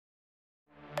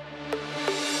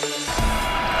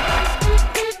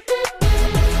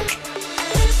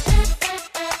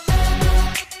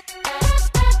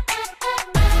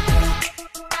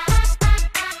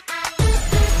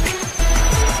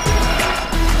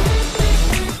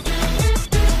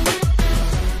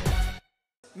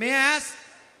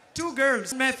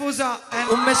girls, Mahfooza and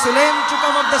Sulaim, to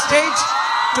come up the stage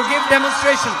to give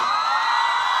demonstration.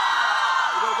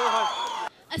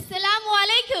 Assalamu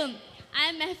alaikum. I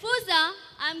am Mahfooza.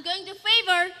 I am going to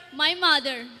favor my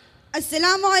mother.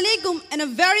 Assalamu alaikum and a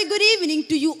very good evening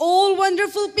to you all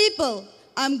wonderful people.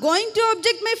 I'm going to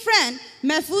object my friend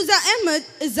Mahfooza Ahmed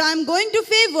as I'm going to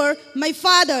favor my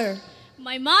father.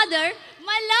 My mother,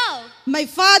 my love. My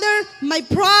father, my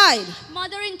pride.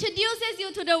 Mother introduces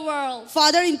you to the world.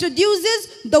 Father introduces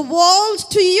the world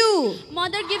to you.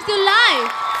 Mother gives you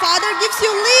life. Father gives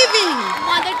you living.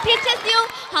 Mother teaches you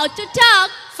how to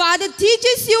talk. Father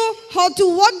teaches you how to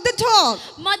walk the talk.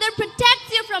 Mother protects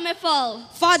you from a fall.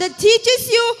 Father teaches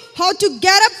you how to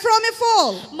get up from a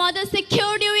fall. Mother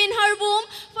secured you in her womb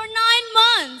for 9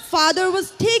 months. Father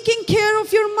was taking care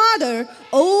of your mother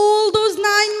all those 9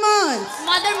 months.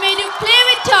 Mother made you play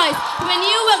with toys when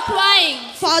you were crying.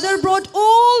 Father brought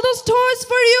all those toys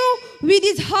for you with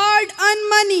his hard-earned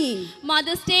money.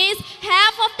 Mother stays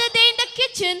half of the day in the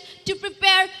kitchen to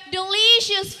prepare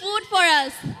delicious food for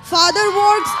us. Father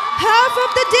works half of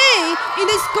the day in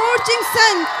the scorching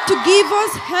sun to give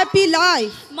us happy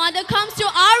life. Mother comes to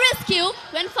our rescue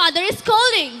when Father is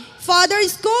scolding. Father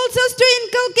scolds us to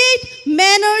inculcate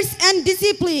manners and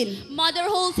discipline. Mother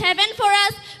holds heaven for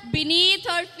us beneath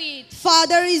her feet.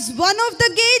 Father is one of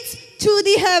the gates to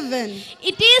the heaven.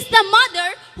 It is the mother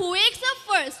who wakes up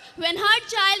first when her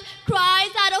child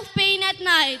cries out of pain at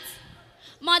night.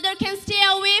 Mother can stay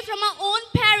away from her own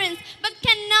parents but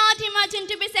cannot imagine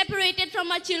to be separated from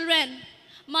her children.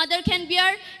 Mother can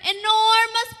bear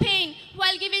enormous pain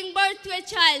while giving birth to a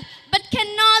child but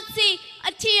cannot see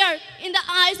a tear in the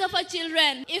eyes of her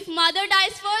children. If mother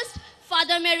dies first,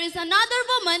 father marries another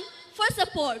woman for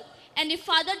support. And if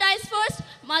father dies first,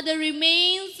 mother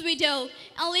remains widow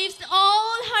and lives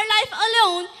all her life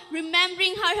alone,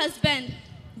 remembering her husband.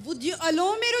 Would you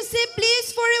allow me to say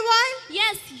please for a while?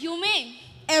 Yes, you may.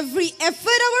 Every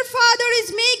effort our Father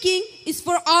is making is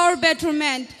for our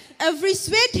betterment. Every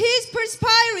sweat he is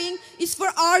perspiring is for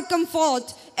our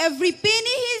comfort. Every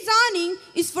penny he is earning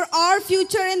is for our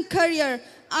future and career.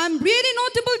 I'm really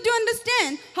not able to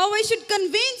understand how I should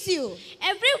convince you.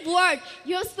 Every word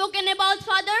you have spoken about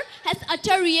Father has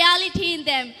utter reality in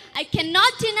them. I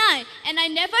cannot deny and I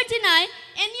never deny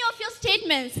any of your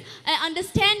statements. I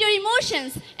understand your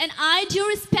emotions and I do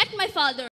respect my Father.